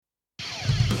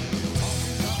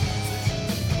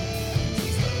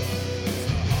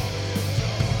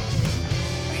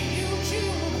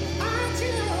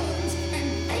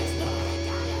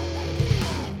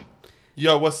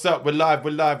Yo, what's up? We're live,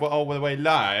 we're all the way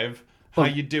live. How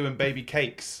you doing, baby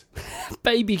cakes?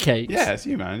 Baby cakes? Yeah, it's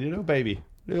you, man. You little baby.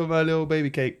 My little baby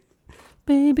cake.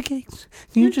 Baby cakes.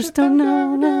 You just don't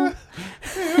know.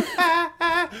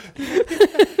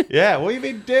 Yeah, what you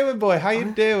been doing, boy? How you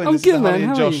doing? I'm This good, is the Holly man.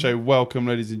 and How are Josh you? show. Welcome,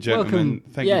 ladies and gentlemen. Welcome.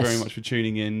 Thank you Yes. very much for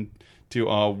tuning in to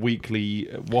our weekly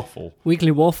waffle.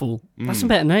 Weekly Waffle. That's a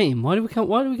better name. Why do we go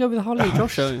with the Harley and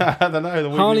Josh show? I don't know. The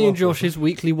weekly Harley and waffle. Josh's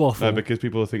Weekly Waffle. No, because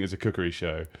people think it's a cookery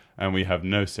show and we have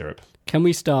no syrup. Can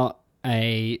we start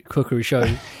a cookery show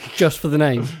just for the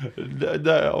name?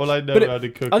 No, all I know But how to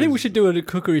cook I think is... we should do a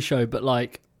cookery show, but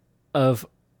of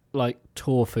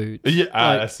tour food. Yeah, like,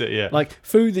 that's it, yeah. Like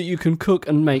food that you can cook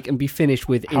and make and be finished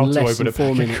with How in to less open than a 4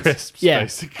 pack minutes. of crisps, Yeah.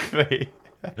 basically.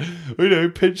 We know,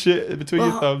 pinch it between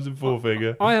your thumbs and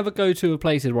forefinger. I have a go-to of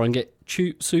places where I can get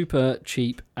super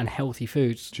cheap and healthy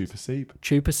foods. Chupa seep.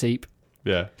 Chupa seep,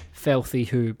 Yeah. filthy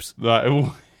hoobs.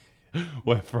 Like,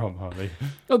 where from, Harley?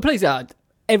 Oh, place that.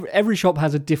 Every shop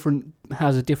has a different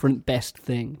best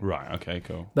thing. Right, okay,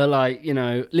 cool. But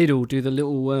Lidl do the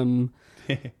little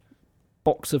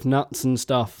box of nuts and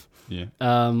stuff, Yeah.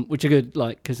 which are good,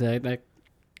 because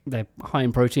they're high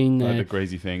in protein. Like They're, the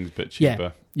crazy things, but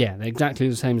cheaper. yeah, they're exactly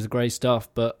the same as the grey stuff,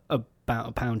 but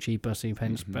about £1 cheaper, so you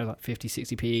pay about like 50,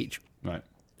 60p each. Right.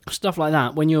 Stuff like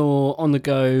that. When you're on the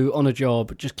go, on a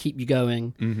job, just keep you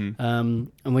going. Mm-hmm.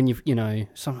 And when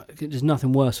there's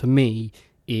nothing worse for me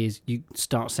is you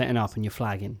start setting up and you're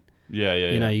flagging. Yeah.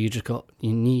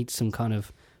 You need some kind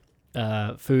of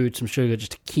food, some sugar,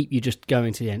 just to keep you just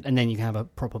going to the end, and then you can have a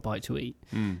proper bite to eat.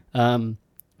 So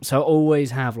I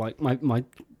always have my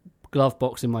glove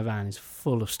box in my van is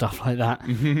full of stuff like that.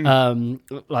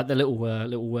 Like the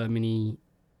little mini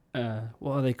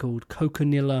what are they called?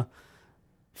 Coconilla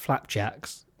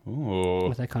flapjacks.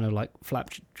 Oh. They're kind of like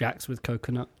flapjacks with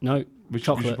coconut. No, We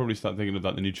chocolate. should probably start thinking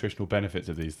about the nutritional benefits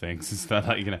of these things. It's not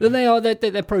like,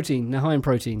 They're protein. They're high in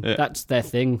protein. Yeah. That's their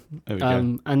thing. There we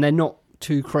go. And they're not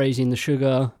too crazy in the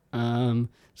sugar. Some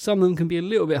of them can be a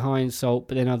little bit high in salt,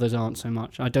 but then others aren't so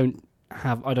much. I don't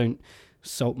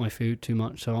salt my food too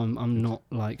much, so I'm not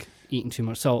like eating too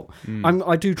much salt.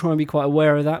 I do try and be quite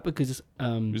aware of that because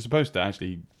You're supposed to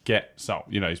actually get salt,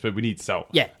 but we need salt.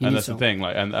 Yeah, and that's salt. the thing.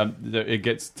 And it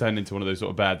gets turned into one of those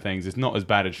sort of bad things. It's not as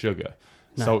bad as sugar.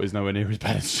 No. Salt is nowhere near as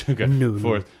bad as sugar.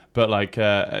 No. It. But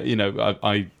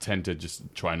I tend to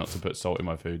just try not to put salt in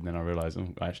my food, and then I realise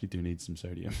I actually do need some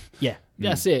sodium. Yeah,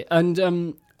 that's it. And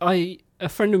a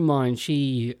friend of mine,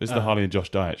 she It's the Harley and Josh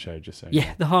diet show, just saying.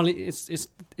 yeah, the Harley. It's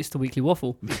the Weekly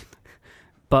Waffle,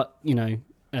 but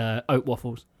oat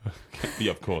waffles.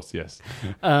 Yeah, of course, yes.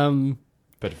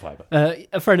 Better fibre.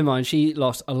 A friend of mine, she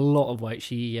lost a lot of weight.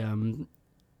 She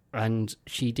and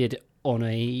she did it on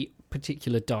a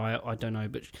particular diet. I don't know,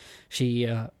 but she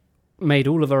made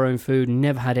all of her own food.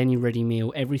 Never had any ready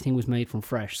meal. Everything was made from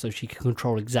fresh, so she could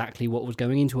control exactly what was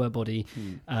going into her body.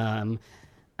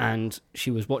 And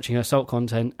she was watching her salt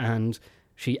content, and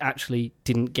she actually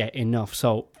didn't get enough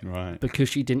salt. Right. Because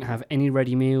she didn't have any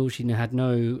ready meals. She had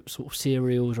no sort of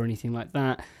cereals or anything like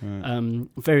that. Right.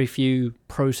 Very few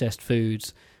processed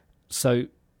foods. So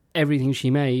everything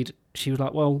she made, she was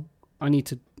like, well, I need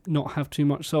to not have too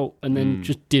much salt, and then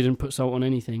just didn't put salt on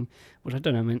anything, which I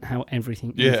don't know how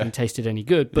anything tasted any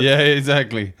good. But yeah,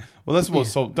 exactly. Well, that's what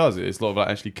salt does. It's a lot of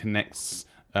actually connects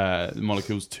the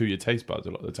molecules to your taste buds a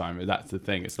lot of the time. That's the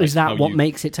thing. It's like is that what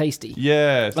makes it tasty?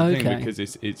 Yeah, it's the Okay. thing, because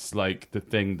it's like the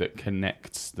thing that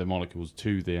connects the molecules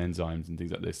to the enzymes and things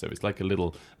like this. So it's like a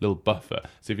little buffer.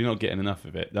 So if you're not getting enough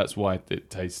of it, that's why it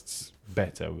tastes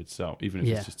better with salt, even if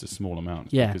it's just a small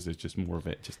amount. It's because there's just more of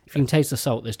it. Just if you can taste the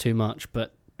salt, there's too much.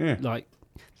 But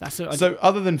that's it. So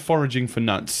other than foraging for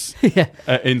nuts yeah.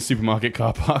 in supermarket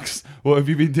car parks, what have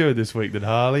you been doing this week then,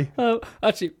 Harley?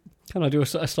 Actually, can I do a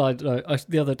side note?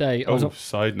 The other day, I was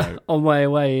side note. on my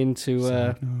way into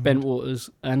Bentwaters,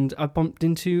 and I bumped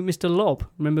into Mr. Lob.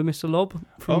 Remember Mr. Lob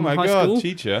from high school?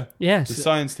 Teacher. Yes. The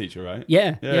science teacher, right?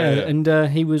 Yeah. Yeah. And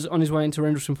he was on his way into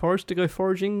Rendlesham Forest to go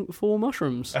foraging for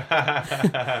mushrooms.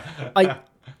 I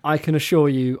can assure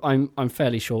you, I'm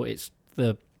fairly sure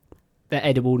they're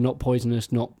edible, not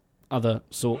poisonous, not other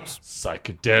sorts.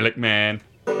 Psychedelic, man.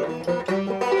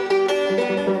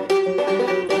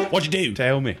 What'd you do?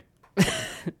 Tell me.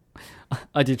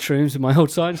 I did shrooms with my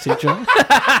old science teacher.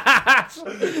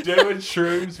 Doing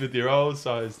shrooms with your old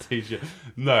science teacher.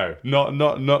 No,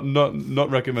 not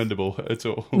recommendable at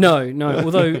all. No.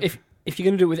 Although if you're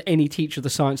going to do it with any teacher, the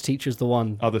science teacher's the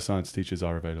one. Other science teachers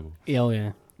are available. Oh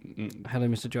yeah. Hello,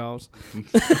 Mr. Giles.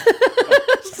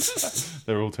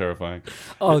 They're all terrifying.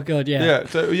 Oh god, yeah. Yeah.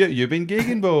 So you've been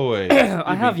gigging, boy.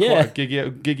 I have, yeah. Quite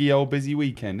a giggy old busy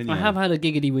weekend, didn't you? I have had a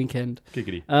giggity weekend.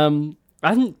 Giggity. I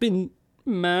haven't been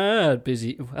mad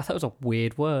busy. That was a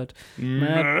weird word.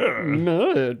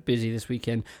 Mad busy this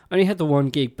weekend. I only had the one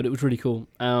gig, but it was really cool.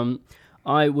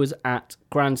 I was at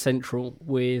Grand Central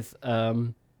with.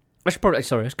 Let's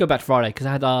go back to Friday because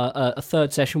I had a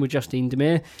third session with Justine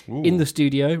Demir in the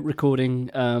studio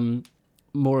recording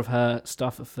more of her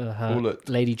stuff for her all at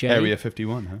Lady J. Area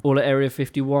 51, huh? All at Area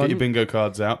 51. Get your bingo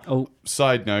cards out. Oh.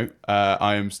 Side note,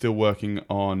 I am still working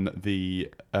on the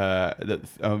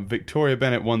Victoria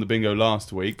Bennett won the bingo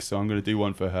last week, so I'm going to do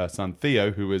one for her son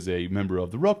Theo, who is a member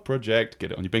of the Rock Project.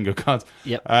 Get it on your bingo cards.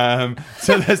 Yep.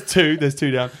 So there's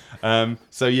two down.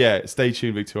 So yeah, stay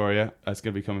tuned, Victoria. That's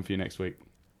going to be coming for you next week.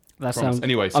 That sounds.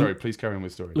 Anyway, sorry. Please carry on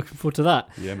with the story. Looking forward to that.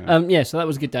 Yeah, man. So that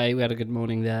was a good day. We had a good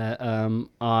morning there.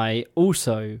 I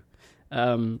also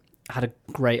had a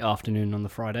great afternoon on the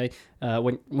Friday.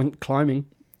 Went climbing.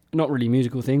 Not really a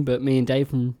musical thing, but me and Dave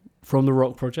from the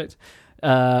Rock Project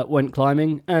went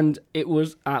climbing, and it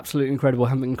was absolutely incredible. I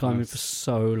haven't been climbing for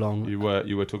so long. You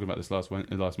were talking about this last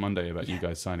Monday about you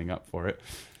guys signing up for it.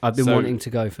 I've been wanting to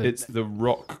go for. It's the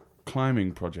Rock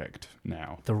Climbing Project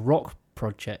now. The Rock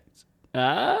Project.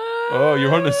 Oh,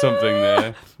 you're onto something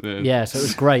there. Yeah, so it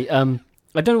was great. I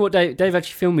don't know what Dave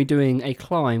actually filmed me doing a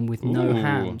climb with no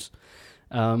hands.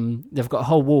 They've got a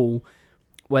whole wall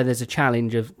where there's a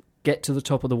challenge of get to the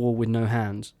top of the wall with no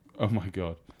hands. Oh my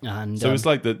god. And so it's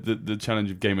like the challenge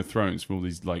of Game of Thrones for all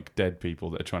these like dead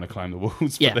people that are trying to climb the walls,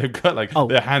 but yeah. they've got like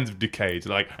their hands have decayed,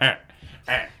 like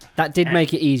that did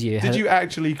make it easier. Did you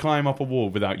actually climb up a wall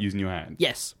without using your hands?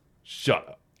 Yes. Shut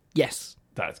up. Yes.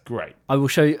 That's great. I will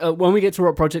show you when we get to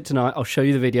Rock Project tonight. I'll show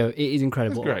you the video. It is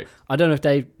incredible. That's great. I don't know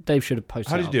if Dave should have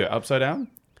posted. How did you do it? Upside down?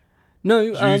 No.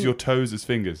 Did you use your toes as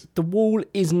fingers? The wall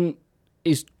is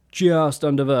just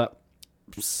under vert,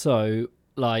 so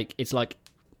like it's like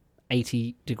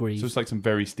 80 degrees. So it's like some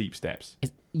very steep steps.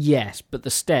 Yes, but the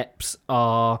steps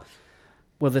are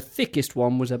the thickest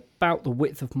one was about the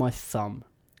width of my thumb.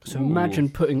 So imagine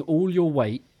putting all your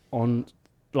weight on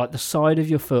like the side of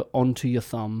your foot onto your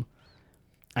thumb.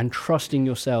 And trusting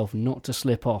yourself not to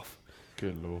slip off.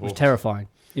 Good lord. It was terrifying.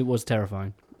 It was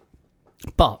terrifying.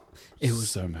 But it was...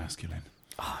 So masculine.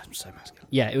 Oh, I'm so masculine.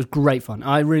 Yeah, it was great fun.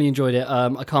 I really enjoyed it.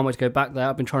 I can't wait to go back there.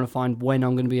 I've been trying to find when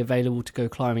I'm going to be available to go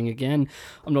climbing again.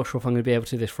 I'm not sure if I'm going to be able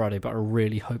to this Friday, but I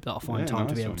really hope that I'll find time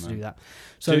to be able to do that.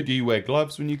 So do you wear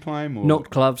gloves when you climb? Or? Not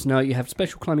gloves, no. You have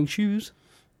special climbing shoes.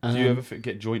 Do you ever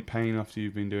get joint pain after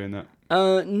you've been doing that?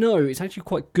 No, it's actually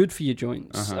quite good for your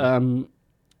joints. Uh-huh.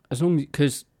 As long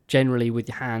because generally with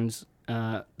your hands,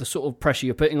 the sort of pressure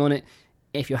you're putting on it,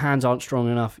 if your hands aren't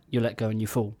strong enough, you let go and you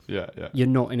fall. Yeah. You're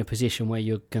not in a position where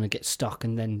you're going to get stuck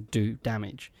and then do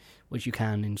damage, which you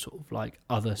can in sort of like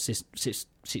other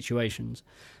situations.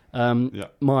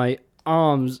 My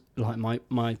arms, like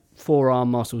my forearm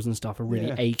muscles and stuff, are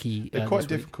really achy. They're quite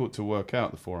difficult to work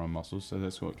out, the forearm muscles. So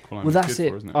that's what climbing is good it.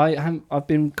 for, isn't it? I've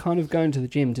been kind of going to the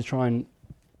gym to try and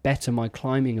better my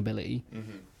climbing ability.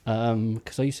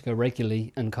 Because I used to go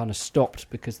regularly and kind of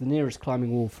stopped because the nearest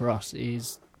climbing wall for us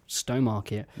is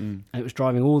Stowmarket, and it was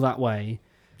driving all that way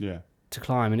to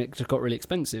climb, and it just got really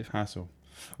expensive. Hassle.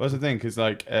 Well, that's the thing, because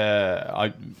like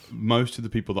most of the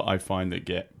people that I find that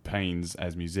get pains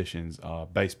as musicians are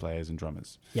bass players and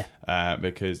drummers. Yeah.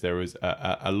 Because there is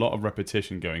a lot of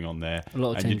repetition going on there, and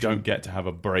tension. You don't get to have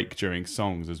a break during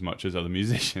songs as much as other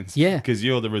musicians. Yeah. Because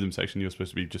you're the rhythm section, you're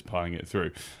supposed to be just piling it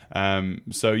through.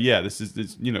 So yeah, this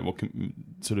is what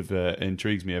sort of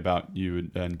intrigues me about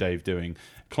you and Dave doing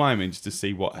climbing, just to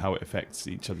see how it affects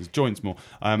each other's joints more.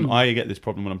 I get this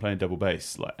problem when I'm playing double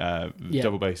bass. Like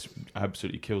double bass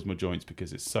absolutely kills my joints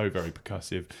because it's so very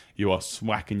percussive. You are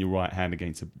swacking your right hand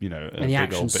against a big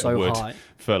old bit of wood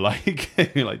for like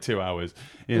 2 hours.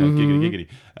 Giggity.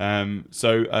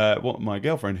 So what my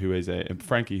girlfriend, who is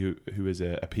Frankie, who is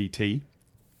a PT.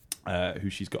 Who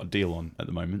she's got a deal on at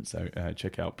the moment, so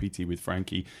check out PT with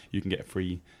Frankie. You can get a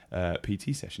free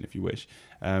PT session if you wish.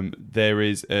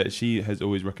 She has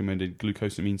always recommended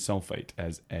glucosamine sulfate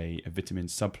as a vitamin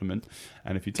supplement,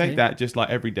 and if you take that just like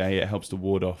every day, it helps to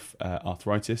ward off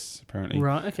arthritis apparently.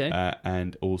 Right. Okay.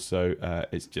 And also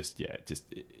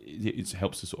it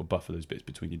helps to sort of buffer those bits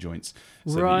between your joints,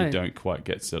 so that you don't quite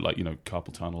get to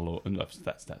carpal tunnel or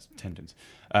that's tendons.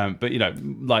 But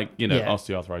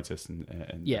osteoarthritis and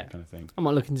that kind of thing. I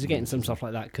might look into getting some stuff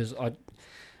like that because I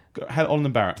had on the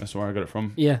Barrett. That's where I got it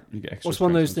from. Yeah. You get extra. What's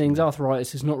one of those things?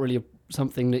 Arthritis is not really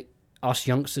something that us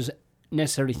youngsters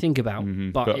necessarily think about.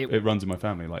 But it runs in my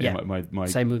family. Like my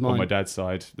same with mine. On my dad's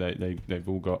side, they've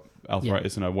all got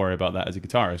arthritis, and I worry about that as a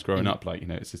guitarist growing up. Like,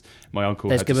 it's just my uncle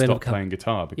had to stop playing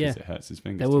guitar because it hurts his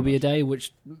fingers. There will be a day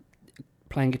which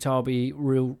playing guitar will be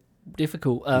real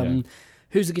difficult.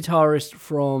 Who's the guitarist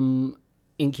from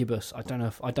Incubus? I don't know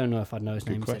if I'd know his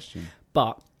name. Good question.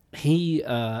 But he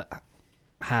got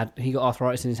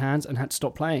arthritis in his hands and had to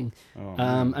stop playing,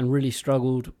 and really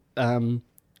struggled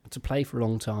to play for a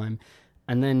long time.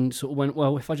 And then sort of went,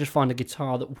 well, if I just find a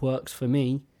guitar that works for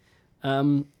me,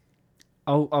 I'll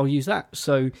use that.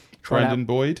 So Brandon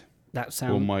Boyd. That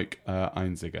sound. Or Mike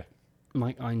Einziger.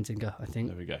 Mike Einziger, I think.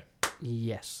 There we go.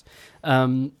 Yes.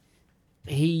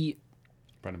 He.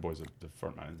 Brandon Boyd's the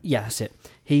front man. Yeah, that's it.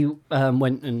 He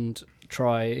went and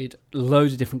tried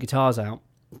loads of different guitars out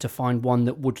to find one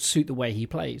that would suit the way he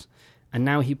plays. And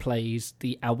now he plays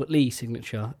the Albert Lee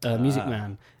signature Music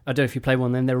Man. I don't know if you play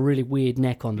one of them. They're a really weird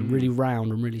neck on them, really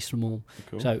round and really small.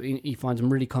 Cool. So he finds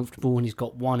them really comfortable, and he's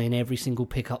got one in every single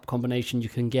pickup combination you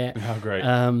can get. Oh, great.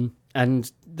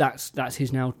 And that's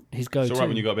his go-to. It's all right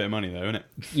when you got a bit of money, though, isn't it?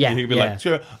 Yeah. You can be like,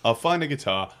 sure, I'll find a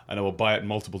guitar and I will buy it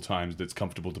multiple times that's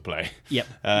comfortable to play. Yep.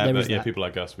 But people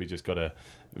like us, we just got to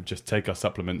take our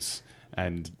supplements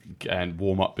and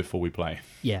warm up before we play.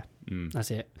 Yeah. That's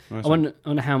it. Nice. I wonder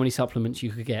how many supplements you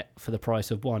could get for the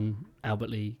price of one Albert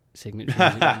Lee signature.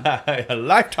 A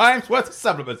lifetime's worth of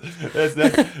supplements.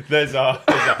 There's our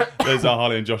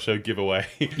Harley and Josh show giveaway.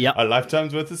 Yep. A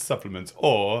lifetime's worth of supplements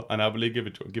or an Albert Lee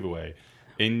giveaway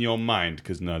in your mind,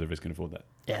 because neither of us can afford that.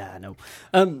 Yeah, I know.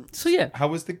 So yeah. How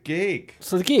was the gig?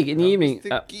 So the gig in the evening.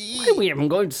 We haven't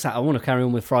gone to Saturday. I want to carry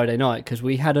on with Friday night because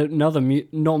we had another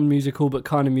non-musical but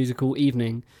kind of musical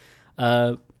evening.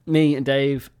 Me and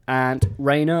Dave and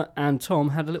Raina and Tom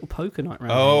had a little poker night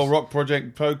round. Oh, Rock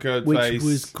Project Poker which place.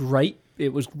 was great.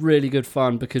 It was really good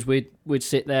fun because we'd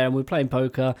sit there and we'd playing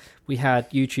poker. We had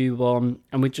YouTube on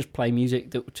and we'd just play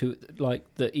music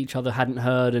that each other hadn't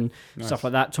heard and stuff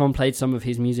like that. Tom played some of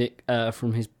his music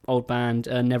from his old band,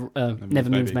 Never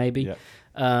Means Maybe.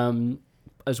 Yeah.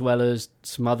 As well as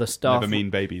some other stuff. Never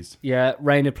Mean Babies. Yeah,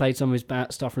 Rainer played some of his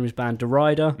stuff from his band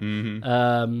Derider,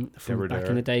 from back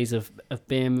in the days of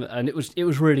BIM, and it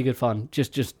was really good fun.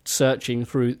 Just searching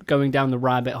through, going down the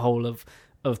rabbit hole of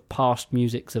past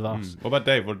musics of us. What about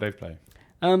Dave? What did Dave play?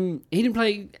 He didn't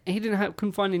play. He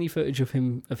couldn't find any footage of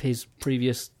his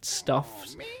previous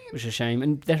stuff, which is a shame.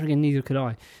 And there again, neither could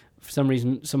I. For some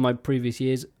reason, some of my previous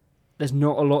years, there's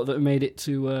not a lot that made it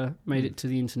to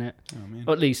the internet,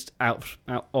 or at least out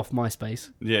off MySpace.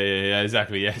 Yeah,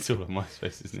 exactly. Yeah, it's all on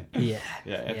MySpace, isn't it? Yeah, I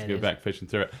had to go back fishing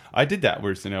through it. I did that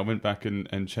recently. I went back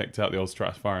and checked out the old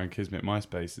Strathfire and Kismet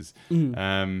MySpaces,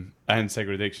 and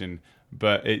Sacred Addiction.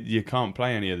 But you can't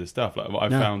play any of the stuff. Like I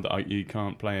found that you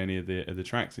can't play any of the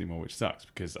tracks anymore, which sucks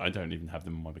because I don't even have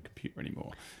them on my computer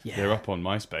anymore. Yeah. They're up on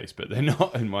MySpace, but they're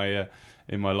not in my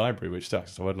library, which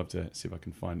sucks. So I'd love to see if I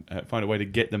can find a way to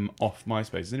get them off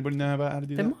MySpace. Does anybody know about how to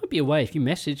do that? There might be a way. If you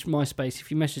message MySpace,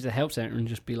 if you message the help center and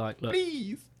just be like, look,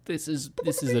 please, this is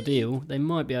the deal. They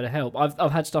might be able to help.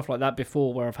 I've had stuff like that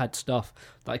before, where I've had stuff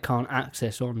that I can't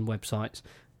access on websites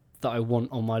that I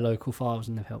want on my local files,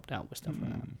 and they've helped out with stuff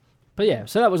like that. But yeah,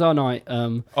 so that was our night.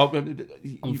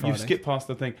 You skipped past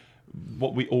the thing.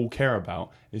 What we all care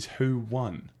about is who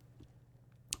won.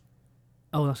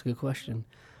 Oh, that's a good question.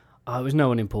 It was no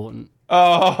one important.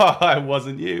 Oh, it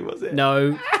wasn't you, was it?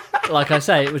 No. Like I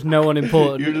say, it was no one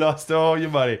important. You lost all your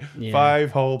money. Yeah. £5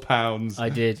 whole. I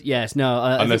did, yes. No.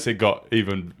 Unless it got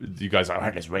even... You guys are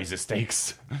like, let's raise the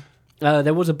stakes.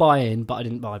 There was a buy-in, but I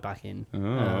didn't buy back in.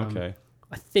 Oh, okay.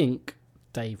 I think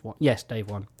Dave won. Yes, Dave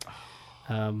won.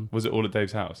 Was it all at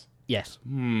Dave's house? Yes.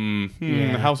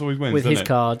 Yeah. House always wins, with doesn't his it?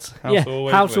 cards.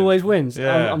 House always wins.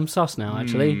 Yeah. I'm sus now,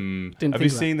 actually. Have you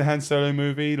seen the Han Solo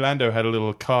movie? Lando had a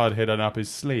little card hidden up his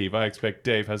sleeve. I expect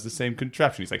Dave has the same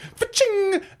contraption. He's like,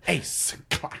 fa-ching! Ace!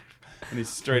 And he's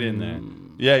straight in there.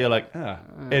 Yeah, you're like,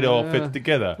 it all fits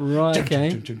together. Right, okay.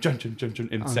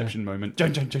 Inception moment.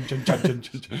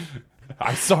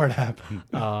 I saw it happen.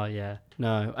 Oh, yeah.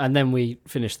 No. And then we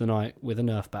finished the night with a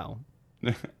Nerf battle.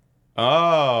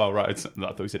 Oh, right. I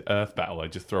thought we said Earth battle. I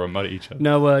just throw a mud at each other.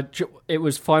 No, it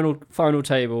was final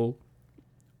table.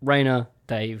 Raina,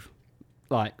 Dave,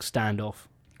 like standoff.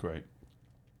 Great.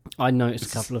 I noticed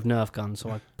a couple of Nerf guns, so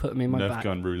I put them in my Nerf back.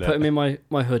 gun roulette. Put them in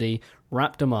my hoodie,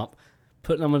 wrapped them up,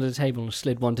 put them under the table, and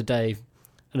slid one to Dave.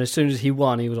 And as soon as he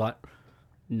won, he was like,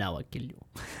 "Now I kill you,"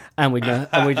 and we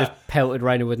just pelted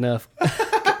Raina with Nerf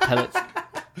pellets.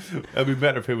 It'd be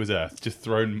better if it was earth, just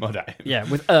throwing mud at him. Yeah,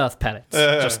 with earth pellets.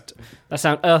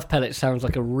 Earth pellets sounds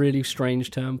like a really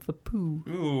strange term for poo.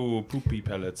 Ooh, poopy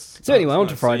pellets. So anyway, on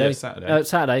to Nice. Friday. Yeah, Saturday.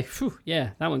 Saturday. Phew,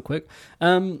 yeah, that went quick.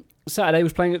 Saturday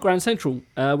was playing at Grand Central.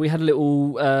 We had a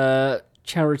little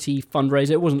charity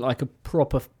fundraiser. It wasn't like a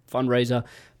proper fundraiser,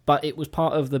 but it was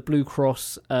part of the Blue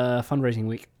Cross fundraising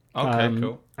week. Okay,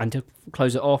 cool. And to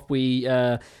close it off, we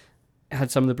had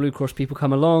some of the Blue Cross people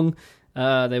come along.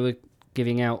 They were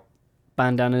giving out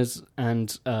bandanas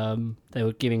and they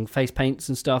were giving face paints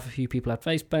and stuff. A few people had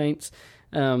face paints.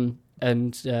 So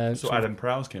Adam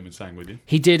Prowse came and sang with you.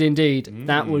 he did indeed.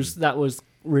 That was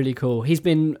really cool. He's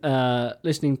been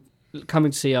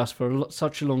coming to see us for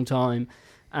such a long time,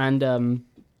 and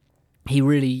he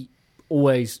really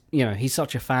always, he's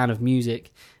such a fan of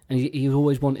music. And he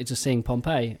always wanted to sing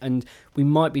Pompeii, and we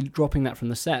might be dropping that from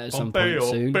the set at some point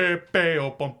soon.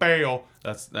 Pompeo.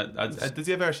 Does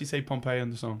he ever actually say Pompeii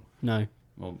in the song? No.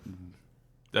 Well,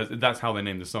 that's how they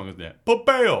named the song, isn't it?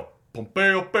 Pompeo.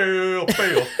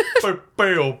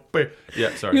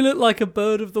 Yeah, sorry. You look like a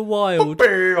bird of the wild.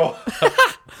 Pompeo.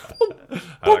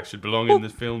 Alex should belong in the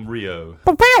film Rio.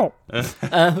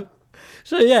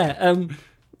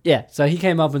 So he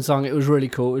came up and sung. It was really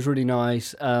cool. It was really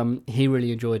nice. He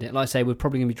really enjoyed it. Like I say, we're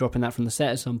probably going to be dropping that from the set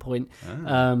at some point.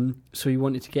 So we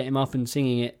wanted to get him up and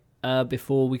singing it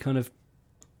before we kind of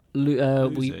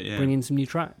bring in some new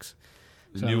tracks.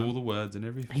 So, knew all the words and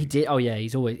everything. He did. Oh yeah, he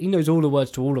knows all the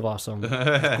words to all of our songs.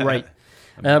 It's great.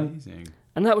 Amazing.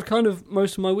 And that was kind of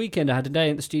most of my weekend. I had a day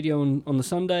at the studio on the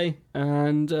Sunday,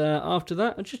 and after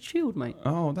that, I just chilled, mate.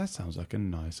 Oh, that sounds like a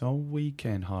nice old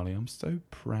weekend, Harley. I'm so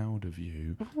proud of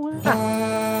you.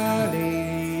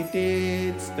 Harley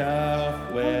did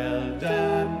stuff well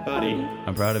done, buddy.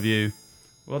 I'm proud of you.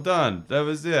 Well done. That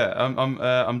was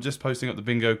I'm just posting up the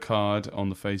bingo card on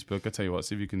the Facebook. I tell you what,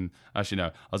 see if you can. Actually, no.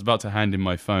 I was about to hand in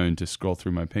my phone to scroll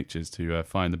through my pictures to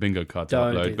find the bingo card to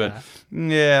Don't upload. do But that.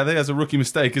 yeah, I think that's a rookie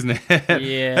mistake, isn't it?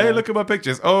 Yeah. Hey, look at my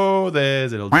pictures. Oh,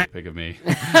 there's a little dick pic of me.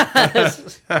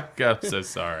 God, I'm so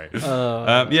sorry.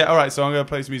 Yeah. All right. So I'm going to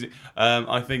play some music.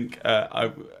 I think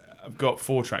I've got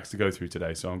 4 tracks to go through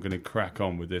today, so I'm going to crack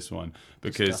on with this one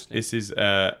because this is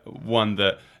one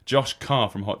that Josh Carr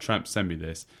from Hot Tramp sent me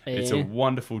this. Yeah. It's a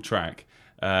wonderful track.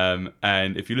 And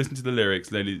if you listen to the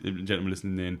lyrics, ladies and gentlemen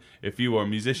listening in, if you are a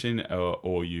musician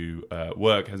or you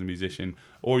work as a musician,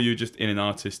 or you're just in an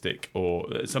artistic or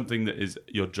something that is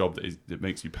your job that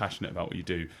makes you passionate about what you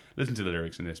do, listen to the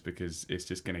lyrics in this because it's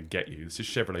just going to get you. This is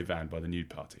Chevrolet Van by the Nude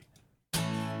Party.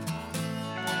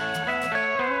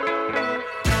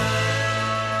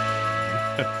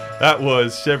 That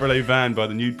was Chevrolet Van by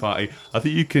the Nude Party. I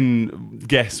think you can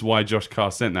guess why Josh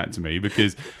Carr sent that to me,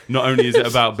 because not only is it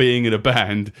about being in a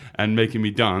band and making me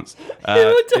dance. You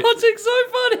were dancing so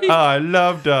funny. I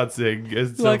love dancing.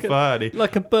 It's so funny.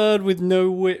 Like a bird with no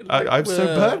wing. I'm so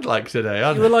bird-like today,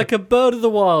 aren't You were like a bird of the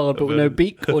wild, but with no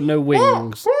beak or no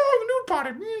wings. Oh, the Nude Party,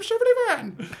 Chevrolet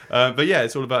Van. But yeah,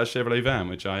 it's all about a Chevrolet Van,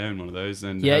 which I own one of those,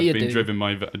 and Yeah, I've you been do.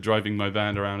 driving my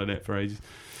van around in it for ages.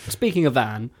 Speaking of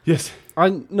van, Yes.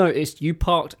 I noticed you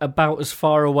parked about as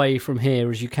far away from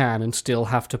here as you can and still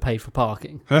have to pay for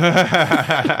parking.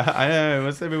 I know,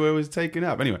 what's everywhere was taken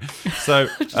up. Anyway, so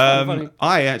funny.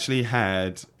 I actually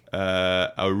had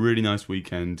a really nice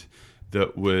weekend.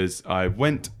 That was, I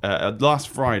went last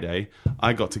Friday.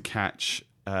 I got to catch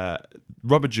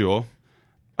Rubber Jaw,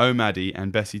 O'Maddy,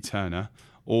 and Bessie Turner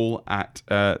all at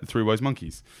Three Wise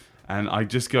Monkeys, and I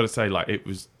just got to say, like, it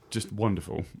was just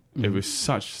wonderful. It was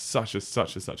such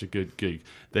a good gig.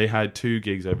 They had 2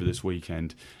 gigs over this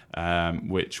weekend,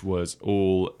 which was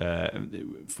all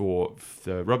for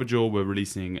the Rubber Jaw were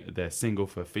releasing their single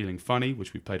for Feeling Funny,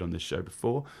 which we played on this show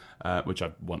before, which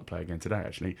I want to play again today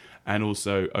actually, and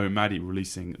also O'Maddy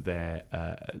releasing their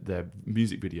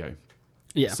music video.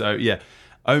 Yeah. So yeah,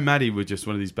 O'Maddy were just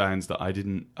one of these bands that I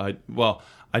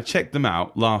checked them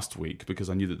out last week because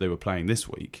I knew that they were playing this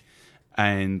week.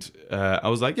 And I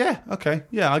was like, yeah, okay,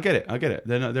 yeah, I get it.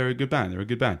 They're a good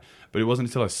band. But it wasn't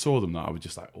until I saw them that I was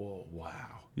just like, oh,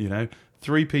 wow.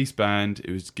 3-piece band.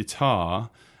 It was guitar.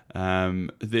 The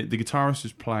guitarist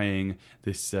was playing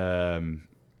this.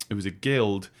 It was a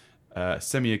Guild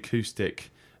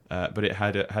semi-acoustic, but it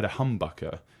had a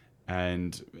humbucker,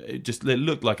 and it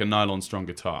looked like a nylon strung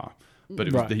guitar. But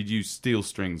it was, he'd used steel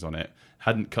strings on it.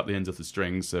 Hadn't cut the ends of the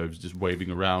strings, so it was just waving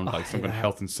around like some kind of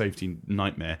health and safety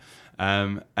nightmare.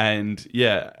 And had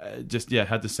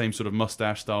the same sort of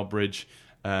mustache style bridge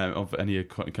of any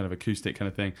kind of acoustic kind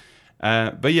of thing.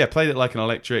 But yeah, played it like an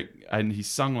electric, and he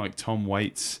sung like Tom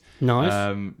Waits. Nice.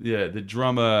 The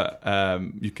drummer,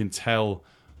 you can tell,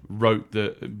 wrote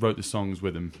the songs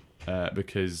with him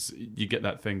because you get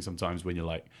that thing sometimes when you're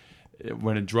like,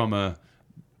 when a drummer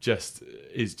just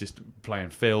playing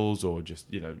fills or just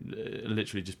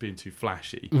literally just being too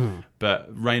flashy. But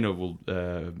Rainer will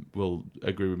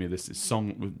agree with me. This is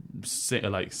song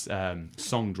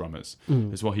drummers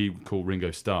is what he called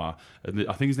Ringo Starr.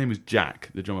 I think his name was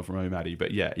Jack, the drummer from O'Maddy.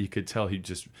 But yeah, you could tell he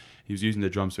was using the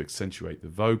drums to accentuate the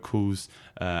vocals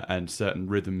and certain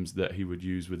rhythms that he would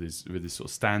use with his sort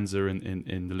of stanza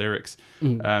in the lyrics.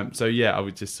 So yeah, I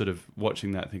was just sort of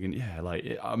watching that, thinking, yeah,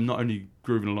 like I'm not only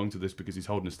grooving along to this because he's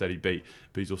holding a steady beat,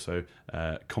 but he's also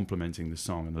complementing the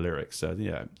song and the lyrics. So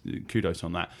yeah, kudos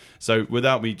on that. So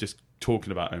without me just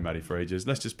talking about O'Maddy for ages,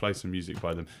 let's just play some music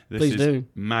by them. This is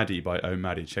Maddie by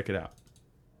O'Maddy. Check it out.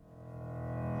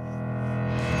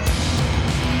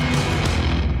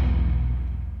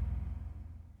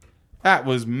 That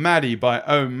was Maddie by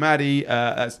O'Maddy.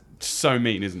 That's so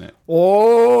mean, isn't it?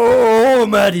 Oh,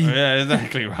 Maddie. Yeah,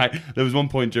 exactly right. There was one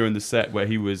point during the set where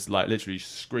he was like literally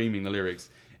screaming the lyrics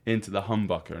into the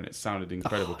humbucker, and it sounded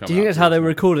incredible. Do you think that's how they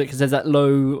recorded it? Because there's that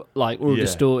low, like, all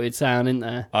distorted sound in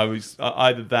there. I was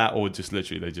either that or just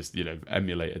literally they just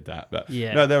emulated that. But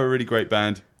no, they were a really great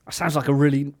band. It sounds like a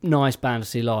really nice band to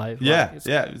see live. Yeah,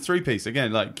 yeah, 3-piece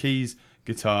again, like keys,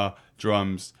 guitar,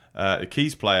 drums. The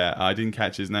keys player, I didn't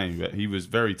catch his name, but he was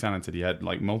very talented. He had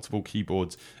like multiple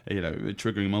keyboards,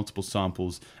 triggering multiple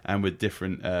samples, and with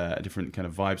different kind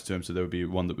of vibes to him. So there would be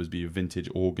one that would be a vintage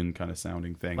organ kind of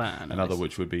sounding thing, another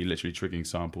which would be literally triggering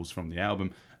samples from the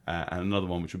album, and another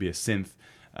one which would be a synth.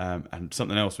 And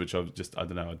something else which I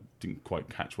don't know, I didn't quite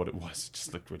catch what it was. It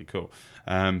just looked really cool.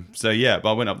 So yeah,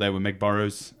 but I went up there with Meg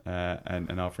Burrows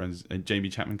and our friends Jamie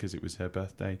Chapman because it was her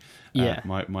birthday.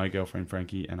 My girlfriend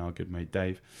Frankie and our good mate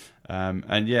Dave.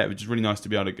 And yeah, it was just really nice to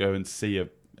be able to go and see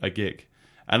a gig.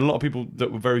 And a lot of people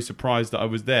that were very surprised that I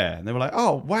was there, and they were like,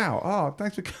 "Oh wow, oh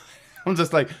thanks for coming." I'm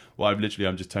just like, well, I'm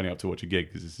just turning up to watch a gig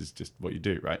because this is just what you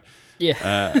do, right?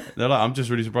 Yeah. They're like, I'm just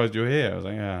really surprised you're here. I was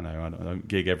like, yeah, no, I don't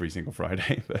gig every single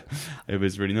Friday, but it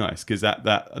was really nice because that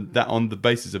on the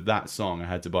basis of that song, I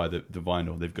had to buy the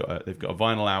vinyl. They've got a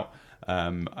vinyl out.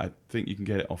 I think you can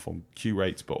get it off on Q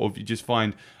Rates, but or if you just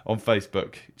find on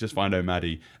Facebook, just find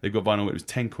O'Maddy. They've got vinyl. It was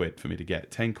 £10 for me to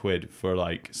get. £10 for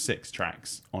like 6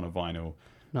 tracks on a vinyl.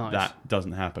 Nice. That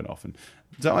doesn't happen often.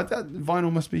 So that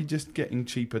vinyl must be just getting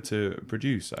cheaper to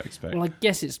produce, I expect. Well, I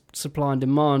guess it's supply and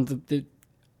demand.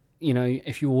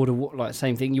 If you order like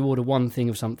same thing, you order one thing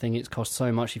of something, it costs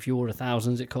so much. If you order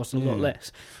thousands, it costs a lot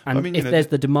less. And if there's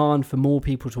the demand for more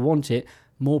people to want it,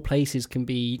 more places can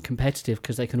be competitive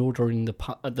because they can order in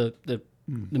the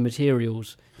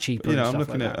materials cheaper. I'm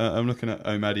looking at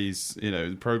O'Maddy's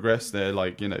progress. They're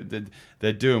like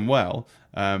they're doing well,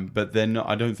 but they're not.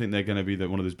 I don't think they're going to be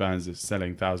one of those bands that's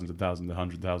selling thousands and thousands and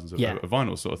hundreds of thousands of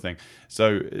vinyl sort of thing.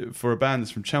 So for a band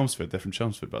that's from Chelmsford, they're from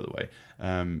Chelmsford by the way.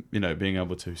 Being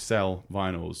able to sell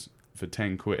vinyls for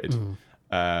 £10,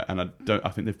 and I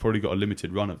think they've probably got a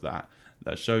limited run of that.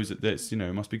 That shows that it's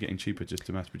it must be getting cheaper just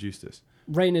to mass produce this.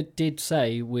 Rainer did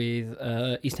say with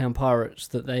Easttown Pirates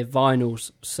that their vinyl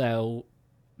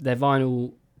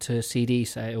to CD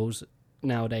sales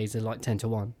nowadays are like 10 to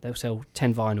 1. They'll sell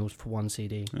 10 vinyls for one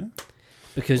CD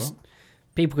because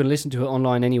people can listen to it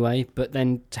online anyway. But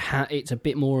then it's a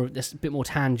bit more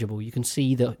tangible. You can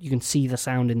see the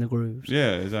sound in the grooves.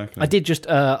 Yeah, exactly. I did just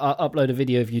upload a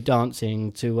video of you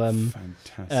dancing to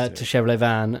Chevrolet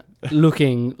Van,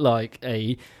 looking like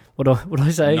a what do I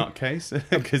say? Nutcase,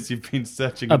 because you've been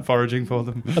searching and foraging for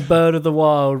them. A bird of the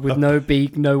wild with no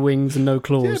beak, no wings, and no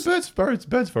claws. Yeah,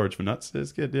 birds forage for nuts.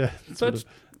 It's good. Yeah,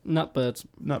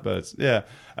 Nutbirds, yeah.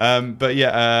 But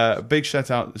yeah, big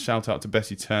shout out to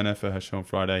Bessie Turner for her show on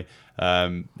Friday.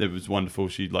 It was wonderful.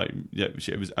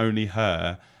 It was only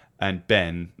her and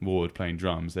Ben Ward playing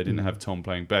drums. They didn't have Tom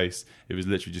playing bass. It was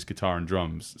literally just guitar and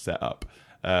drums set up.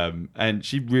 And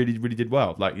she really, really did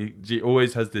well. Like, she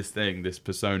always has this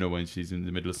persona when she's in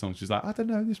the middle of a song. She's like, I don't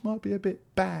know, this might be a bit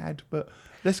bad, but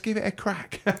let's give it a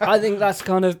crack. I think that's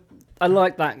I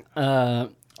like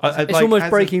that. It's like, almost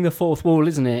breaking the fourth wall,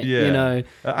 isn't it? Yeah.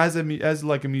 As a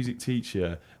music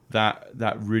teacher,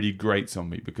 that really grates on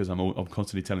me because I'm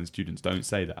constantly telling students, don't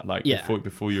say that. Like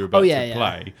before you're about to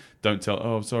play, don't tell.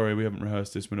 Oh, sorry, we haven't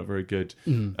rehearsed this. We're not very good.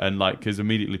 And because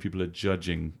immediately people are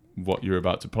judging what you're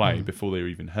about to play before they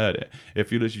even heard it.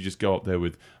 If you literally just go up there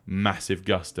with massive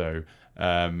gusto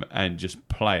and just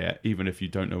play it, even if you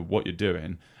don't know what you're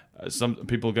doing, some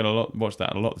people are going to watch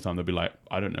that, and a lot of the time they'll be like,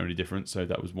 I don't know any difference, so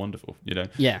that was wonderful.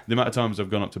 Yeah. The amount of times I've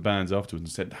gone up to bands afterwards and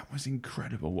said, that was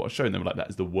incredible, what a show, and they were like, that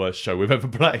is the worst show we've ever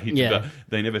played. Yeah. But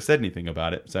they never said anything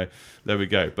about it, so there we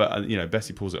go. But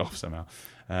Bessie pulls it off somehow.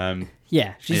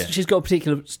 She's got a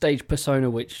particular stage persona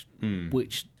which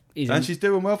isn't... And she's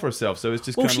doing well for herself, so it's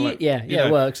just kind of like...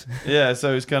 it works. Yeah,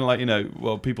 so it's kind of like,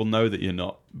 well, people know that you're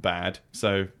not bad,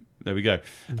 so there we go.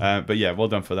 But yeah, well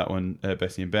done for that one,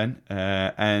 Bessie and Ben.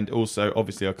 And also,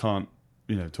 obviously, I can't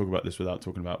talk about this without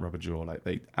talking about Rubber Jaw. Like,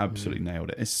 they absolutely nailed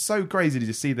it. It's so crazy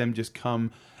to see them just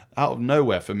come out of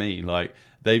nowhere for me. Like,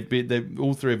 they've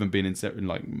all three of them been in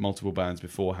like multiple bands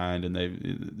beforehand, and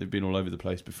they've been all over the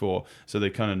place before, so they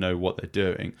kind of know what they're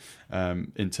doing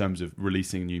in terms of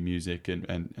releasing new music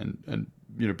and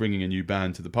bringing a new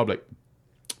band to the public.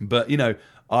 But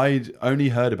I'd only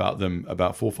heard about them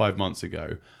about 4 or 5 months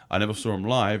ago. I never saw them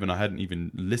live, and I hadn't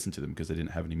even listened to them because they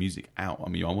didn't have any music out. I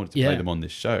mean, I wanted to play them on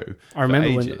this show. I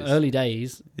remember when early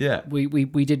days. Yeah,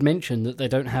 we did mention that they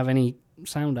don't have any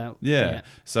sound out. Yeah.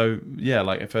 So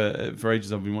like for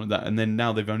ages I've been wanting that, and then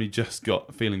now they've only just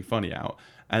got Feeling Funny out,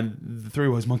 and the Three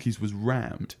Wise Monkeys was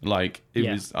rammed. Like it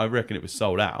was, I reckon it was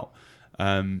sold out.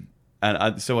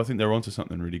 So I think they're onto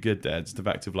something really good there. It's the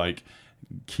fact of like,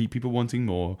 keep people wanting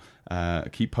more,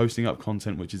 keep posting up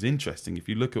content which is interesting. If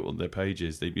you look at all their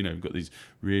pages, they've got these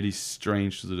really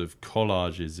strange sort of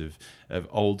collages of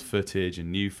old footage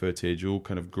and new footage, all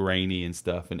kind of grainy and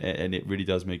stuff, and it really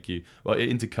does make you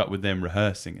intercut with them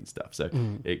rehearsing and stuff, so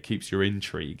it keeps your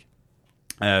intrigue.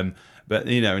 But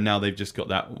now they've just got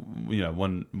that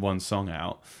one song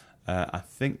out. I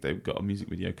think they've got a music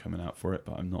video coming out for it,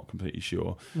 but I'm not completely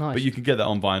sure. Nice. But you can get that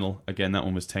on vinyl. Again, that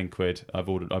one was £10.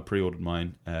 I pre-ordered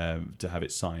mine to have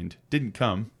it signed. Didn't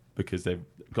come because they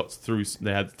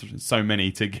had so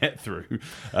many to get through.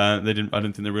 I don't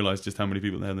think they realised just how many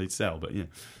people they'd sell. But yeah,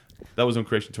 that was on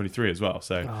Creation 23 as well.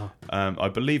 So I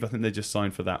think they just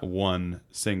signed for that one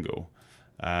single.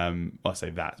 I say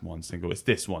that one single. It's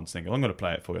this one single. I'm going to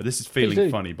play it for you. This is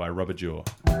Feeling Funny by Rubber Jaw.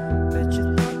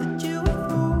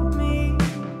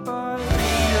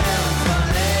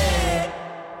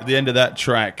 At the end of that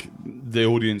track, the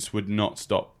audience would not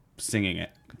stop singing it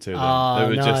to them. There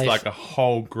was just like a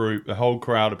whole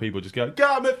crowd of people just going,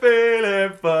 got me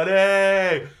feeling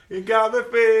funny, you got me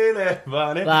feeling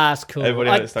funny. That's cool.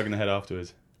 Everybody had it stuck in the head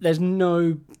afterwards. There's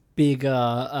no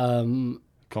bigger...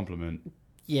 compliment.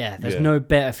 Yeah, there's no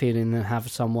better feeling than have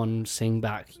someone sing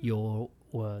back your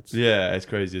words. Yeah, it's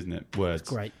crazy, isn't it? Words. It's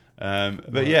great.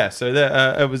 But yeah, so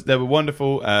they were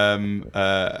wonderful.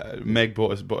 Meg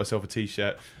bought herself a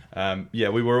T-shirt.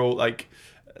 We were all like,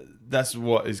 that's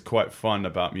what is quite fun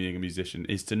about being a musician,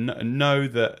 is to know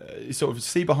that, sort of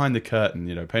see behind the curtain.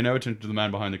 Pay no attention to the man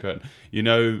behind the curtain. You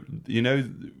know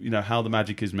how the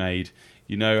magic is made.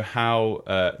 You know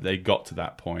how they got to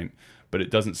that point. But it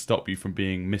doesn't stop you from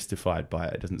being mystified by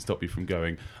it. It doesn't stop you from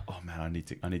going, oh man, I need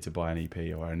to buy an EP,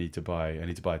 or I need to buy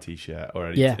a T-shirt, or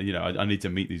I need to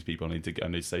meet these people. I need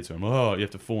to say to them, oh, you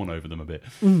have to fawn over them a bit.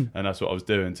 And that's what I was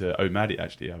doing to Maddie.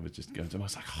 Actually, I was just going to him. I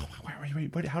was like, oh, where are you?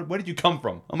 Where did you come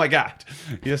from? Oh my god,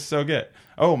 you're so good.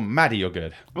 Oh, Maddie, you're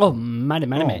good. Oh, Maddie.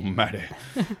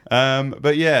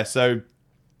 But yeah, so.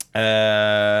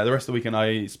 The rest of the weekend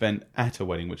I spent at a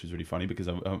wedding, which was really funny because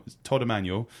Todd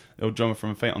Emanuel, the old drummer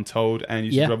from Fate Untold, and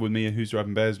used to drive with me and Who's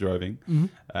Driving Bears Driving.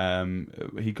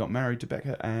 He got married to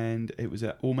Becca, and it was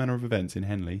at All Manner of Events in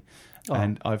Henley.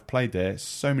 And I've played there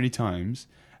so many times,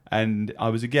 and I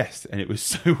was a guest, and it was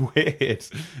so weird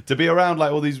to be around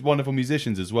like all these wonderful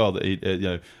musicians as well.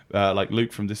 That like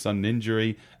Luke from This Sudden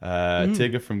Injury,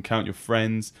 Tigger from Count Your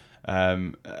Friends,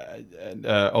 AD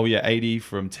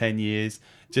from 10 Years.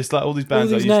 Just like all these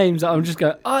bands. All these names, I'm just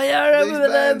going, oh yeah, I remember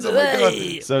them. Oh my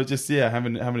God. So just,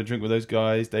 having a drink with those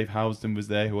guys. Dave Housden was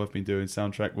there, who I've been doing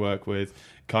soundtrack work with.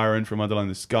 Kyron from Underline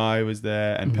the Sky was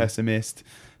there, and Pessimist.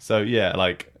 So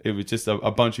like it was just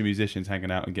a bunch of musicians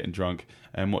hanging out and getting drunk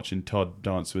and watching Todd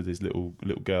dance with his little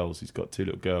girls. He's got 2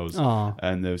 little girls. Aww.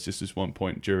 And there was just this one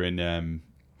point during,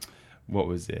 what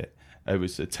was it? It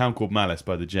was A Town Called Malice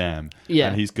by The Jam. Yeah.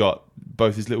 And he's got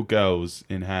both his little girls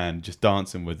in hand, just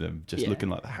dancing with them, just looking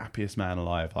like the happiest man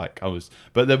alive.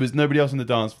 But there was nobody else on the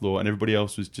dance floor, and everybody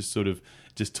else was just sort of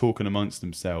just talking amongst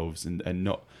themselves and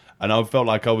not. And I felt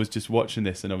like I was just watching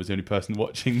this, and I was the only person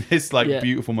watching this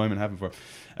beautiful moment happen for him.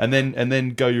 And then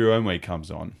Go Your Own Way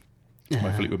comes on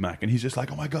by Fleetwood Mac, and he's just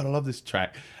like, oh my God, I love this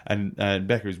track. And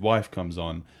Becca, his wife, comes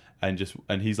on.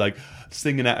 and he's like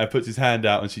singing at her, puts his hand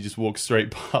out, and she just walks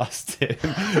straight past him.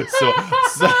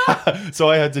 So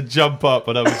I had to jump up,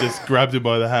 and I was just grabbed him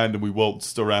by the hand, and we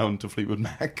waltzed around to Fleetwood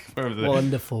Mac.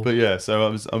 Wonderful. But yeah, so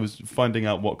I was finding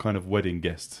out what kind of wedding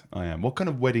guest I am. What kind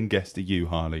of wedding guest are you,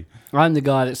 Harley? I'm the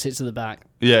guy that sits at the back.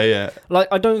 Yeah. Like,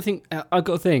 I don't think... I've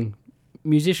got a thing.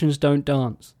 Musicians don't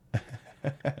dance.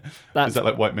 Is that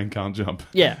like white men can't jump?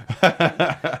 Yeah.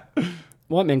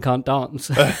 White men can't dance.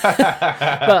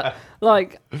 But,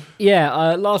 like,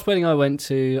 yeah, last wedding I went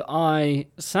to, I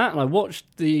sat and I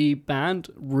watched the band,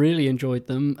 really enjoyed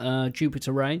them,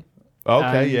 Jupiter Ray.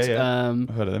 Okay, and, yeah. I've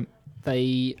heard of them.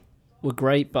 They were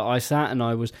great, but I sat and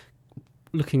I was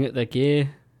looking at their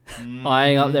gear,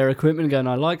 eyeing up their equipment, going,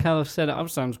 I like how they've set it up,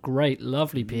 sounds great,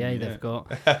 lovely PA they've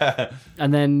got.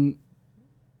 And then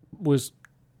was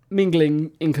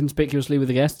mingling inconspicuously with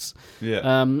the guests.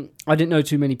 Yeah. I didn't know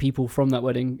too many people from that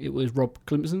wedding. It was Rob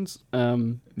Clemson's,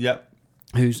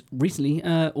 who's recently,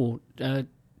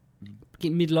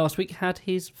 mid last week, had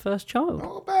his first child.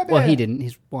 Oh, baby. Well, he didn't.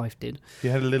 His wife did. He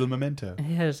had a little memento.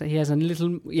 He has a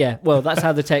little... Yeah, well, that's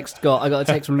how the text got. I got a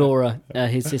text from Laura,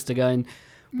 his sister, going,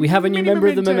 we have a new member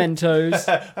of the Mementos.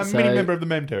 Mini member of the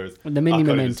Mementos. The mini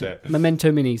Memento.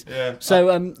 Memento minis. Yeah. So,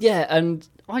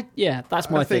 that's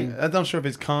my thing. I'm not sure if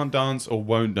it's can't dance or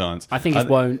won't dance. I think it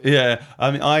won't. Yeah.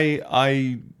 I mean,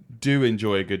 I do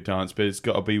enjoy a good dance, but it's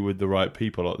got to be with the right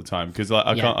people all the time. Because like,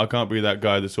 I can't be that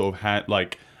guy that sort of had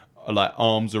like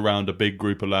arms around a big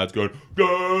group of lads going,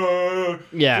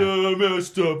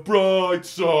 Mr.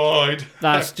 Brightside.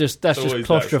 That's just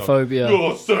claustrophobia.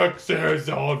 Your sex is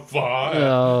on fire.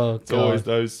 Oh, God. It's always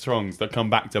those songs that come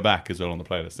back to back as well on the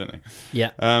playlist, don't they?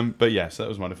 Yeah. But yes, that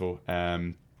was wonderful.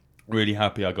 Really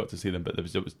happy I got to see them, but there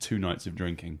was 2 nights of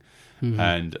drinking,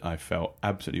 and I felt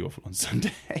absolutely awful on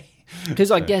Sunday.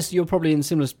 Because I guess you're probably in a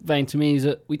similar vein to me, is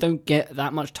that we don't get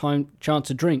that much chance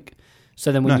to drink.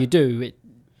 So then when you do,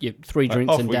 you're 3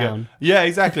 drinks and down. Yeah,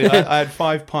 exactly. I had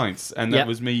 5 pints, and that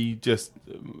was me just...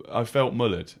 I felt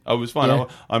mullered. I was fine. Yeah.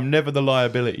 I'm never the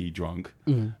liability drunk.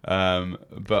 But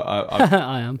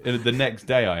I am. The next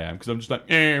day I am, because I'm just like,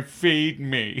 feed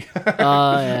me.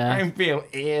 Yeah. I feel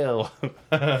ill.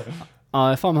 If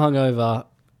I'm hungover,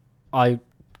 I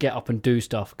get up and do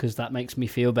stuff, because that makes me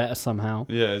feel better somehow.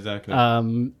 Yeah, exactly.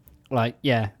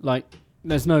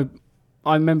 There's no...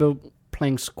 I remember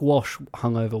playing squash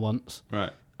hungover once. Right.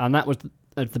 And that was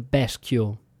the best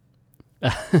cure.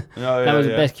 That was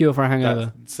the best cure for a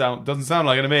hangover. Doesn't sound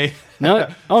like it to me. No.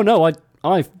 Oh, no,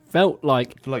 I felt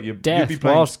like I feel like you'd death be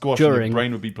playing squash during. and your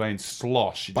brain would be playing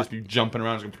slosh. You'd just be jumping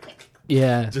around.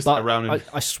 Just around in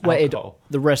I sweated alcohol.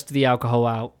 the rest of the alcohol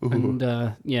out. Ooh. And,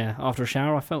 after a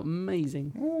shower, I felt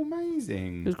amazing. Oh,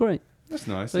 amazing. It was great. That's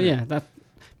nice. So, yeah, that's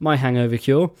my hangover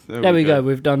cure. There we go.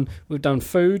 We've done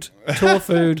food, tour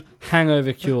food,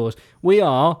 hangover cures. We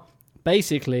are...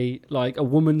 basically like a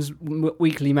woman's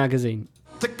weekly magazine.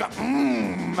 For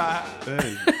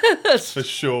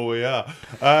sure we are.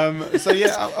 So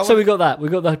we got that. We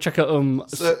got the check out.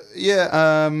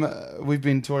 We've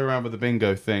been toying around with the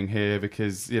bingo thing here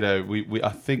because I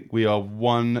think we are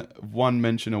one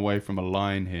mention away from a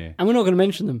line here, and we're not going to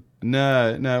mention them.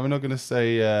 No, we're not going to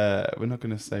say. We're not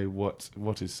going to say what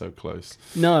is so close.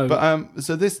 No, but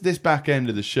so this back end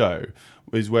of the show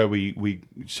is where we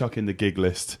chuck in the gig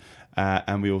list.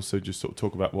 And we also just sort of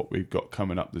talk about what we've got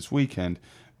coming up this weekend.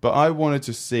 But I wanted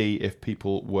to see if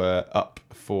people were up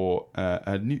for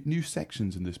new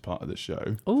sections in this part of the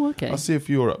show. Oh, okay. I'll see if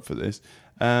you're up for this.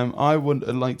 I would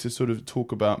like to sort of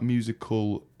talk about music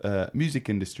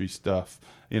industry stuff,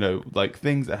 like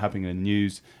things that are happening in the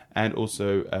news, and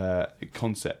also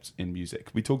concepts in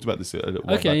music. We talked about this a little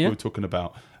while back. Yeah. We were talking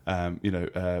about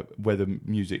whether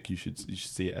music you should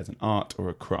see it as an art or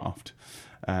a craft.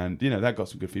 And that got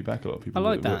some good feedback. A lot of people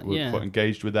were quite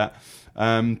engaged with that.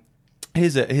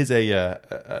 Here's a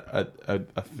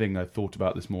thing I thought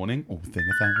about this morning.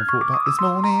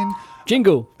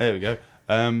 Jingle. There we go.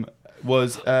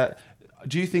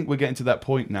 Do you think we're getting to that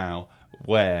point now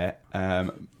where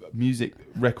music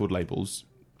record labels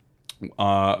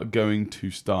are going to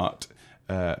start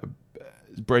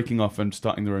breaking off and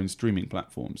starting their own streaming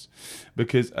platforms?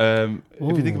 Because if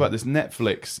you think about this,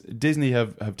 Disney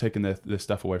have taken their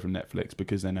stuff away from Netflix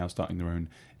because they're now starting their own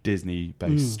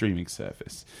Disney-based streaming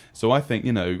service. So I think,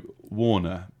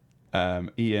 Warner,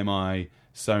 EMI,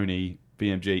 Sony,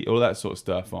 BMG, all that sort of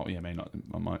stuff, maybe not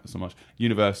so much,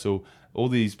 Universal, all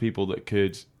these people that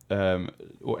could, or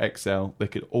XL, they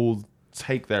could all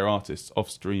take their artists off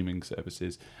streaming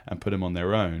services and put them on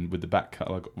their own with the back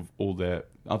catalogue of all their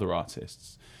other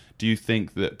artists. Do you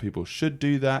think that people should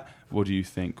do that? What do you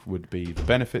think would be the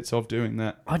benefits of doing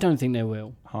that? I don't think they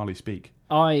will. Harley, speak.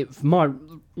 My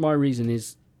reason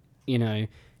is,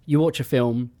 you watch a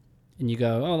film and you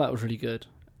go, oh, that was really good.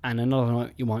 And another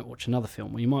night you might watch another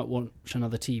film or you might watch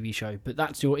another TV show, but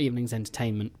that's your evening's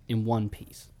entertainment in one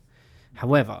piece.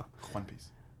 However,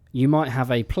 you might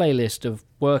have a playlist of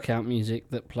workout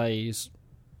music that plays,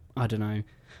 I don't know,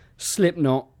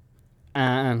 Slipknot,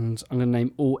 and I'm going to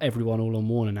name everyone all on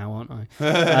Warner now, aren't I?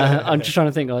 I'm just trying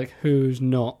to think, like, who's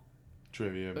not.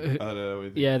 Trivium. I don't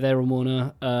know. Yeah, they're on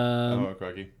Warner. Oh,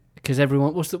 crikey. Because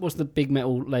everyone, what's the big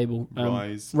metal label?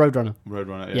 Rise. Roadrunner.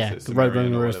 Roadrunner. Yeah, Yes,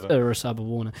 Roadrunner are a sub of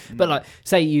Warner. But like,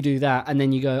 say you do that, and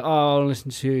then you go, oh, I'll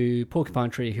listen to Porcupine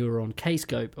Tree, who are on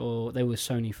K-Scope, or they were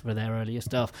Sony for their earlier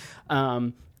stuff.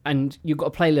 And you've got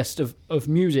a playlist of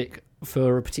music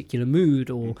for a particular mood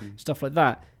or stuff like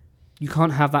that. You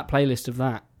can't have that playlist of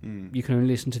that. You can only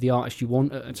listen to the artist you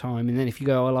want at a time. And then if you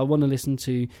go, well, I want to listen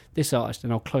to this artist,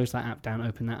 then I'll close that app down,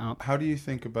 open that up. How do you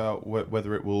think about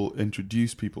whether it will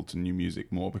introduce people to new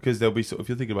music more? Because there'll be if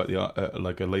you're thinking about the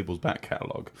like a label's back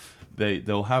catalogue,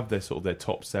 they'll have their their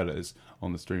top sellers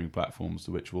on the streaming platforms,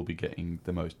 which will be getting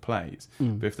the most plays.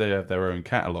 But if they have their own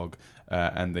catalogue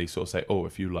and they say, oh,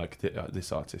 if you like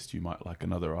this artist, you might like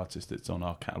another artist that's on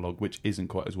our catalogue, which isn't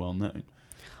quite as well known.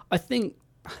 I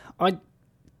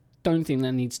don't think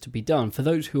that needs to be done. For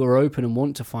those who are open and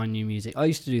want to find new music, I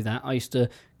used to do that. I used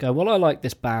to go, well, I like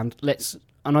this band,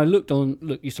 and I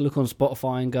used to look on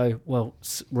Spotify and go, well,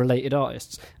 related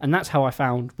artists. And that's how I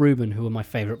found Ruben, who were my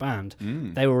favourite band.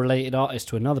 They were related artists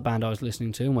to another band I was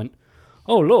listening to and went,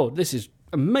 oh, Lord, this is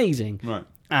amazing. Right.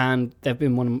 And they've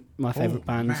been one of my favourite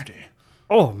bands. Maddie.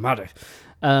 Oh, Maddie.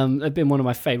 They've been one of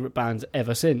my favourite bands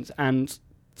ever since. And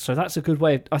so that's a good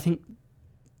way, I think,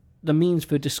 the means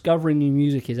for discovering new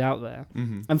music is out there,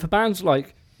 and for bands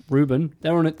like Ruben,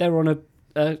 they're on a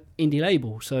indie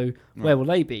label. So where will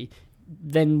they be?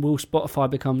 Then will Spotify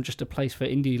become just a place for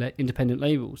independent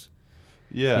labels?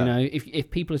 Yeah,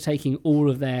 if people are taking all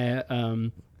of their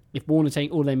if Warner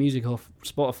take all their music off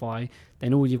Spotify,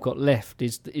 then all you've got left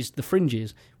is the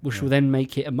fringes, which will then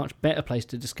make it a much better place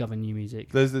to discover new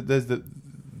music. There's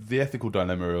the ethical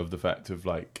dilemma of the fact of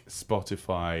like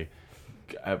Spotify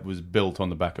was built on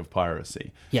the back of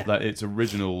piracy. Yeah, like its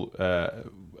original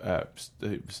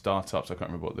startups. I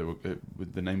can't remember what they were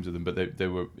with the names of them, but they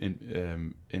were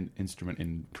instrument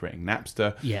in creating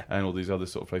Napster. Yeah. And all these other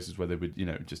sort of places where they would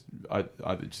just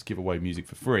either just give away music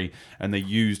for free, and they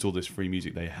used all this free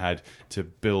music they had to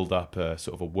build up a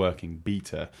sort of a working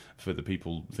beta for the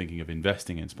people thinking of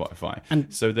investing in Spotify.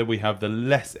 And so then we have the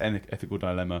less ethical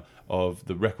dilemma of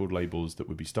the record labels that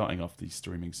would be starting off these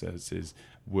streaming services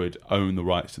would own the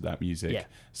rights to that music. Yeah.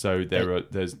 So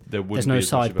there's no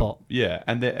side pot. Yeah,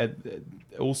 and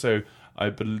also I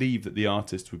believe that the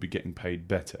artists would be getting paid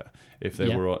better if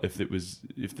they were if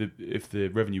the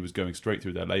revenue was going straight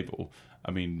through their label.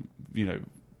 I mean,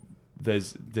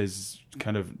 there's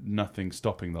kind of nothing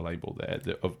stopping the label there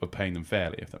of paying them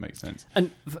fairly, if that makes sense. And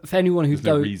for anyone who there's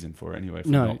no reason for it anyway for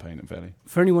not paying them fairly.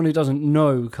 For anyone who doesn't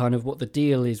know kind of what the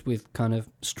deal is with kind of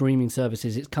streaming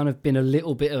services, it's kind of been a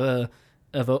little bit of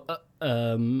a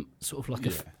sort of like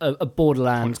a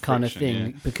Borderlands kind of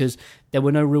thing, because there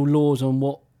were no real laws on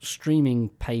what streaming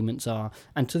payments are,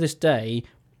 and to this day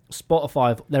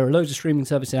Spotify, there are loads of streaming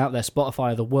services out there.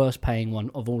 Spotify are the worst paying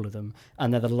one of all of them,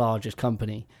 and they're the largest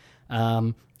company,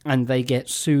 and they get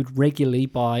sued regularly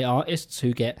by artists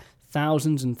who get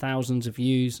thousands and thousands of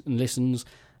views and listens,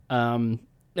 and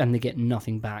they get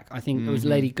nothing back. I think it was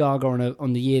Lady Gaga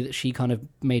on the year that she kind of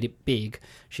made it big,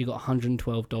 she got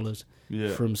 $112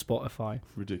 from Spotify.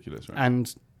 Ridiculous, right?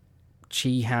 And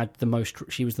she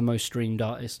was the most streamed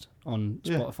artist on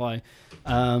Spotify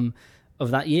of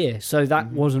that year. So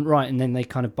that wasn't right. And then they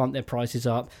kind of bumped their prices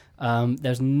up.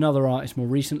 There's another artist more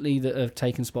recently that have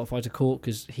taken Spotify to court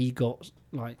because he got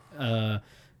like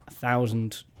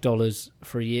 $1,000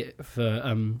 for a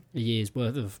year's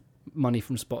worth of money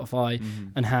from Spotify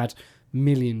and had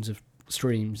millions of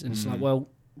streams. And it's like, well,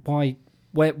 why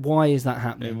is that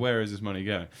happening? And where is this money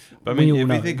going? But I mean, if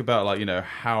you think about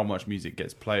how much music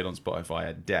gets played on Spotify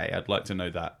a day, I'd like to know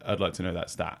that. I'd like to know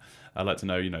that stat. I'd like to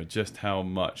know, just how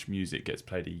much music gets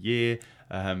played a year,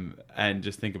 and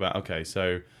just think about, okay,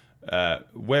 so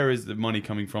where is the money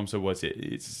coming from? So what's it?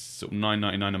 It's sort of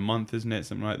 $9.99 a month, isn't it?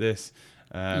 Something like this.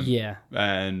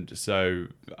 And so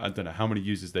I don't know how many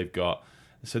users they've got.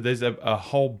 So there's a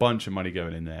whole bunch of money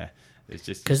going in there. It's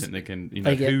just something they can,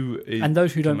 and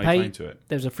those who don't pay, to it.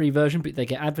 There's a free version, but they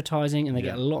get advertising and they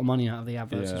get a lot of money out of the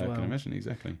adverts as well. I can imagine,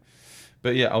 exactly.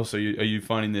 But yeah, also, are you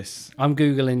finding this? I'm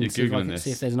Googling to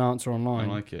see if there's an answer online.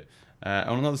 I like it.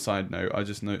 On another side note, I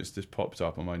just noticed this popped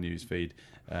up on my news feed,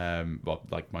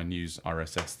 like my news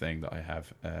RSS thing that I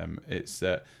have. It's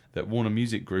that Warner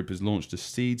Music Group has launched a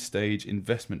seed stage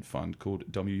investment fund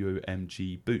called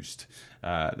WMG Boost.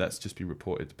 That's just been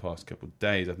reported the past couple of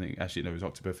days. I think actually it was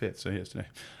October 5th, so yesterday.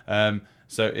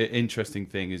 Interesting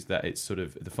thing is that it's sort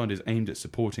of the fund is aimed at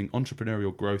supporting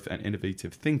entrepreneurial growth and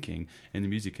innovative thinking in the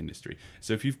music industry.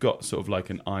 So if you've got sort of like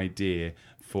an idea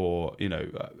for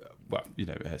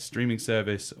a streaming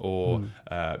service or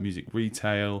music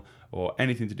retail or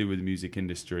anything to do with the music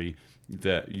industry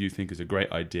that you think is a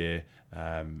great idea,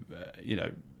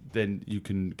 then you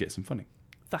can get some funding.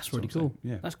 That's really cool.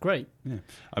 Yeah, that's great. Yeah,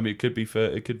 I mean, it could be for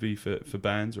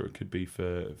bands, or it could be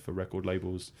for record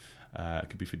labels. It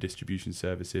could be for distribution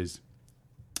services.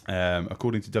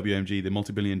 According to WMG, the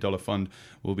multi-billion-dollar fund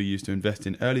will be used to invest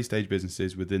in early-stage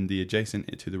businesses within the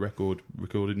adjacent to the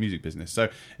recorded music business. So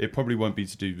it probably won't be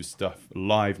to do with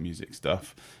live music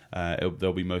stuff.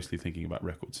 They'll be mostly thinking about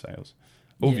record sales.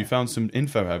 Have you found some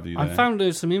info? Have you? I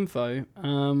found some info.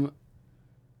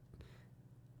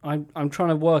 I'm trying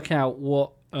to work out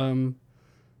what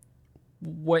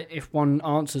if one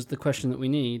answers the question that we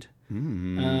need.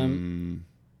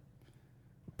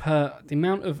 Per the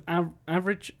amount of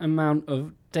average amount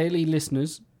of daily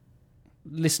listening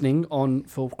on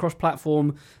for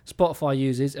cross-platform Spotify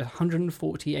users,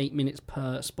 148 minutes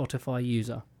per Spotify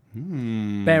user.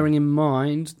 Bearing in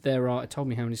mind it told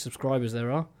me how many subscribers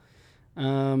there are.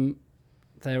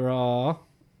 There are.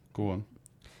 Go on.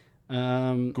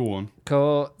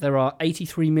 There are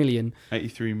 83 million.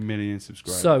 83 million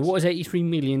subscribers. So what is 83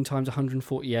 million times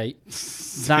 148?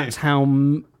 That's how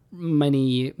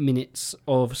many minutes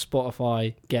of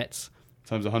Spotify gets.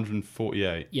 Times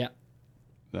 148. Yeah.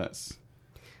 That's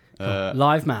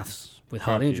live maths with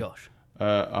Harley and Josh.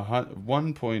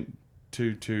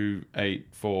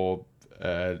 1.2284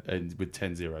 and with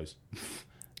 10 zeros.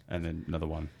 And then another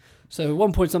one. So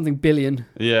 1 billion.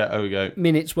 Yeah, there we go.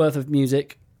 Minutes worth of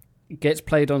music gets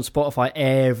played on Spotify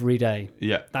every day.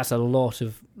 Yeah. That's a lot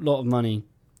of money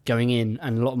going in,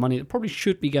 and a lot of money that probably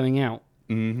should be going out.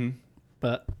 Mm-hmm.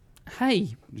 But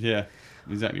hey. Yeah,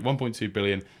 exactly. 1.2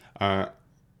 billion.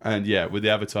 And yeah, with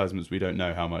the advertisements, we don't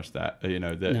know how much that,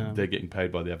 they're getting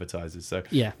paid by the advertisers. So,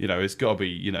 yeah. It's got to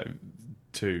be,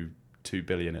 2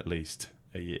 billion at least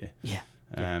a year. Yeah.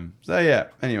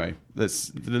 Anyway,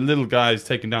 the little guys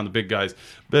taking down the big guys.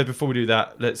 But before we do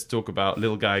that, let's talk about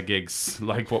little guy gigs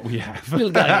like what we have.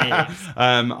 Little guy gigs.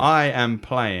 I am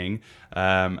playing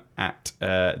at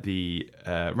the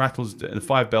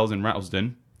Five Bells in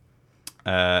Rattlesden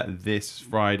this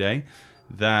Friday.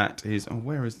 That is... Oh,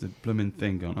 where is the blooming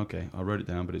thing gone? Okay, I wrote it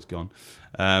down, but it's gone.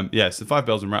 Yes, the Five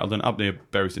Bells in Rattlesden, up near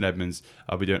Bury St Edmunds.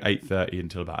 I'll be doing 8:30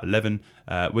 until about 11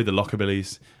 with the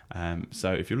Lockabillys.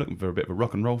 So if you're looking for a bit of a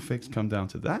rock and roll fix, come down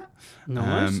to that.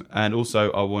 Nice. And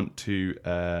also, I want to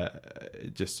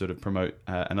just sort of promote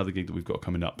another gig that we've got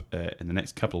coming up in the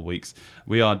next couple of weeks.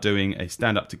 We are doing a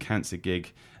Stand Up to Cancer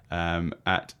gig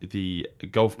at the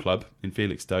golf club in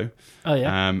Felixstowe. Oh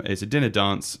yeah. It's a dinner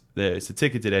dance. It's a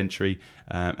ticketed entry,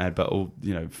 but all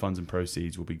funds and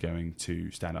proceeds will be going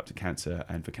to Stand Up to Cancer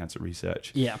and for cancer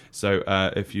research. Yeah. So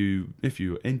if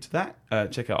you're into that,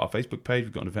 check out our Facebook page.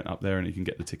 We've got an event up there, and you can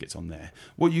get the tickets on there.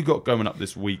 What you got going up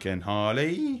this weekend,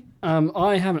 Harley?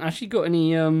 I haven't actually got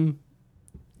any.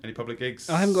 Any public gigs?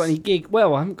 I haven't got any gig.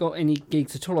 Well, I haven't got any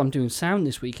gigs at all. I'm doing sound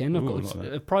this weekend. I've got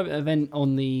a private event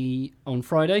on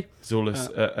Friday. It's all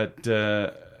at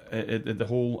the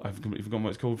hall. I've forgotten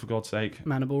what it's called, for God's sake.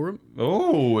 Manor Ballroom.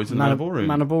 Oh, it's in the Manor Ballroom.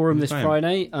 Manor Ballroom this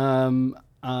Friday.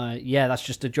 That's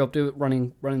just a job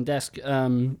running desk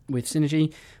with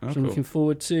Synergy, which I'm looking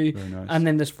forward to. Very nice. And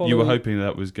then there's following. You were hoping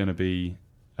that was going to be.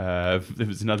 There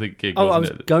was another gig. I was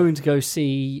going to go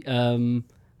see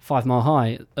 5 Mile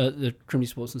High at the Trinity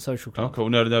Sports and Social Club. Oh,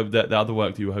 cool. No, the other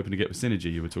work that you were hoping to get with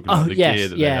Synergy, you were talking about the gear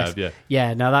that they have. Yeah.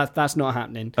 Yeah, no, that's not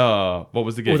happening. Oh, what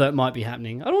was the gig? Although it might be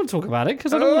happening. I don't want to talk about it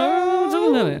because I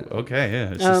don't know it. Okay,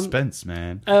 yeah, it's suspense,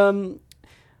 man.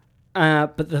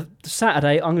 But the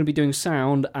Saturday, I'm going to be doing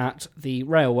sound at the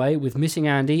Railway with Missing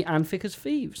Andy and Ficker's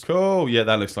Thieves. Cool. Yeah,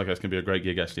 that looks like it's going to be a great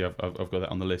gig, actually. I've got that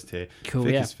on the list here. Cool,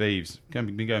 Ficker's Thieves.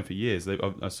 Been going for years.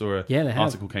 I saw an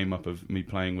article came up of me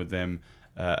playing with them.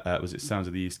 Was it Sounds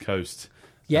of the East Coast?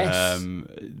 Yes.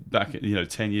 Back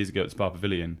 10 years ago at Spa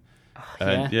Pavilion.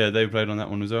 And they played on that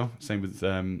one as well. Same with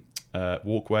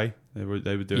Walkway. They were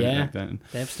doing it back then.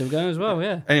 They're still going as well,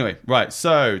 yeah. Anyway, right,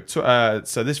 so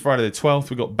this Friday the 12th,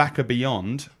 we've got Backer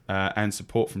Beyond and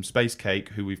support from Space Cake,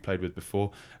 who we've played with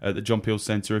before, at the John Peel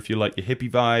Centre. If you like your hippie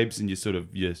vibes and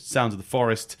your sounds of the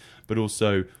forest, but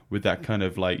also with that kind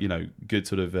of good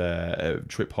sort of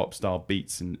trip-hop style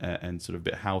beats and sort of a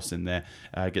bit of house in there,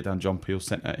 get down John Peel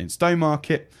Centre in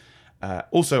Stowmarket.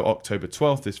 Also October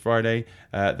 12th, this Friday,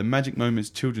 the Magic Moments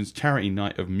Children's Charity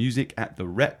Night of Music at the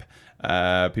Rep.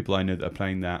 People I know that are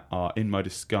playing that are In My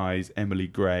Disguise, Emily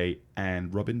Gray,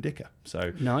 and Robin Dicker.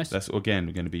 So nice. That's again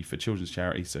going to be for children's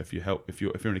charity. So if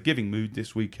you're in a giving mood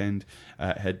this weekend,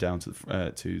 head down to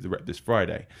the Rep this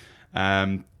Friday.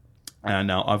 And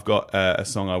now I've got a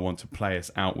song I want to play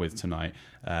us out with tonight.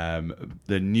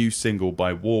 The new single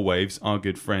by Warwaves, our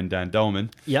good friend Dan Dolman,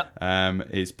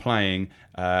 is playing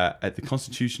at the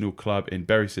Constitutional Club in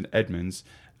Bury St Edmunds.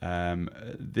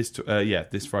 This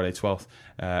Friday 12th.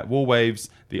 Warwaves,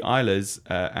 the Islas,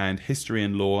 and History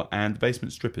and Law, and the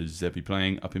Basement Strippers. They'll be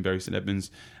playing up in Bury St Edmunds.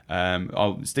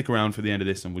 I'll stick around for the end of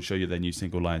this and we'll show you their new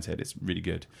single Lion's Head. It's really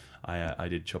good. I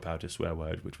did chop out a swear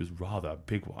word, which was rather a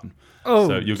big one. Oh,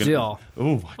 so you're gonna,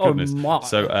 oh my goodness.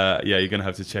 So you're gonna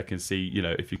have to check and see,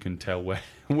 if you can tell where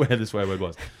the swear word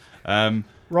was.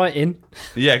 Right in.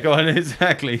 Yeah, go on,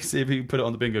 exactly. See if you can put it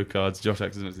on the bingo cards. Josh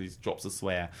accidentally drops a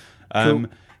swear. Cool.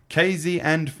 KZ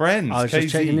and Friends. I was just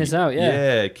checking this out,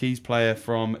 Yeah, keys player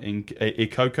from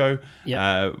Ikoko,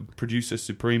 Yep. Producer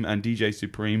Supreme and DJ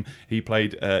Supreme. He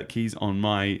played keys on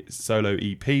my solo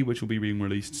EP, which will be being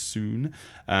released soon.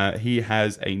 He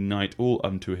has a night all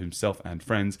unto himself and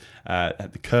friends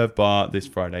at the Curve Bar this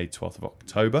Friday, 12th of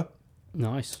October.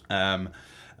 Nice.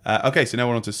 Okay, so now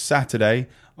we're on to Saturday,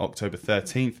 October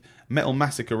 13th. Metal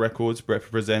Massacre Records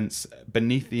represents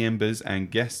Beneath the Embers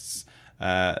and guests.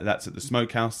 That's at the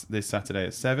Smokehouse this Saturday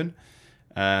at 7.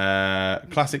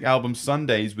 Classic Album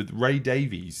Sundays with Ray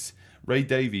Davies. Ray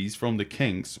Davies from the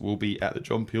Kinks will be at the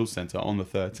John Peel Centre on the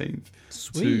 13th.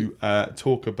 Sweet. To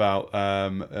talk about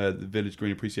the Village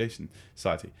Green Appreciation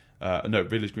Society.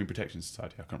 Village Green Protection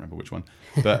Society. I can't remember which one.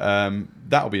 But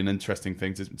that'll be an interesting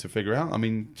thing to figure out. I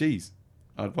mean, geez,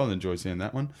 I'd well enjoy seeing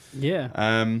that one.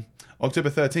 Yeah.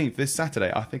 October 13th, this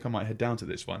Saturday. I think I might head down to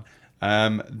this one.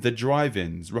 The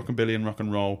Drive-Ins, Rockabilly and Rock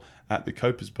and Roll at the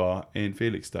Copers Bar in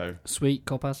Felixstowe. Sweet,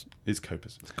 Coppers. It's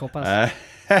Copers. It's Coppers.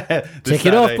 Tick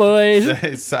it off, boys.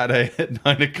 It's Saturday at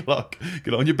 9 o'clock.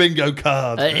 Get on your bingo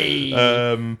card. Hey.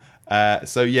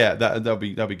 That'll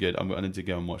be good. I'm going to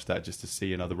go and watch that just to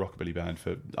see another Rockabilly band.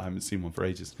 I haven't seen one for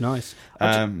ages. Nice.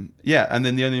 And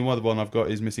then the only other one I've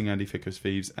got is Missing Andy Ficker's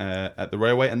Thieves at the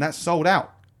Railway, and that's sold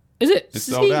out. Is it? It's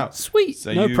sold out. Sweet.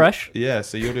 So no pressure. Yeah,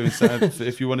 so you're doing sound.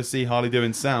 If you want to see Harley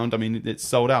doing sound, I mean, it's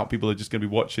sold out. People are just going to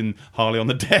be watching Harley on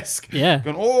the desk. Yeah.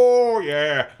 Going, oh,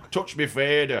 yeah, touch me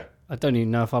fader. I don't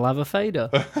even know if I'll have a fader.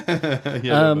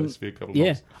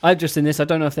 Yeah. I've just seen this. I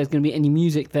don't know if there's going to be any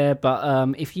music there,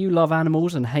 but if you love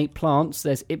animals and hate plants,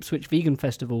 there's Ipswich Vegan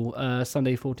Festival,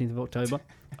 Sunday, 14th of October.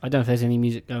 I don't know if there's any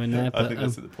music going there. But, I think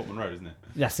that's at the Portman Road, isn't it?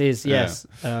 That is, yes.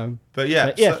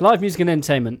 Yeah. Live music and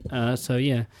entertainment.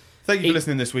 Thank you for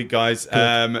listening this week, guys.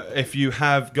 If you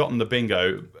have gotten the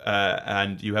bingo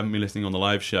and you haven't been listening on the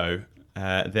live show,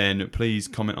 then please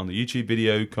comment on the YouTube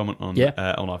video, comment on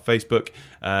our Facebook.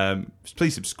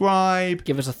 Please subscribe.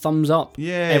 Give us a thumbs up.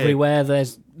 Yeah. Everywhere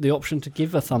there's the option to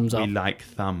give a thumbs up. We like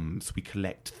thumbs. We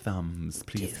collect thumbs.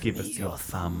 Please give us your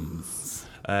thumbs.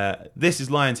 This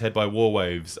is Lion's Head by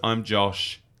Warwaves. I'm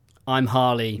Josh. I'm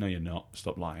Harley. No, you're not.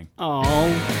 Stop lying.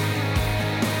 Oh.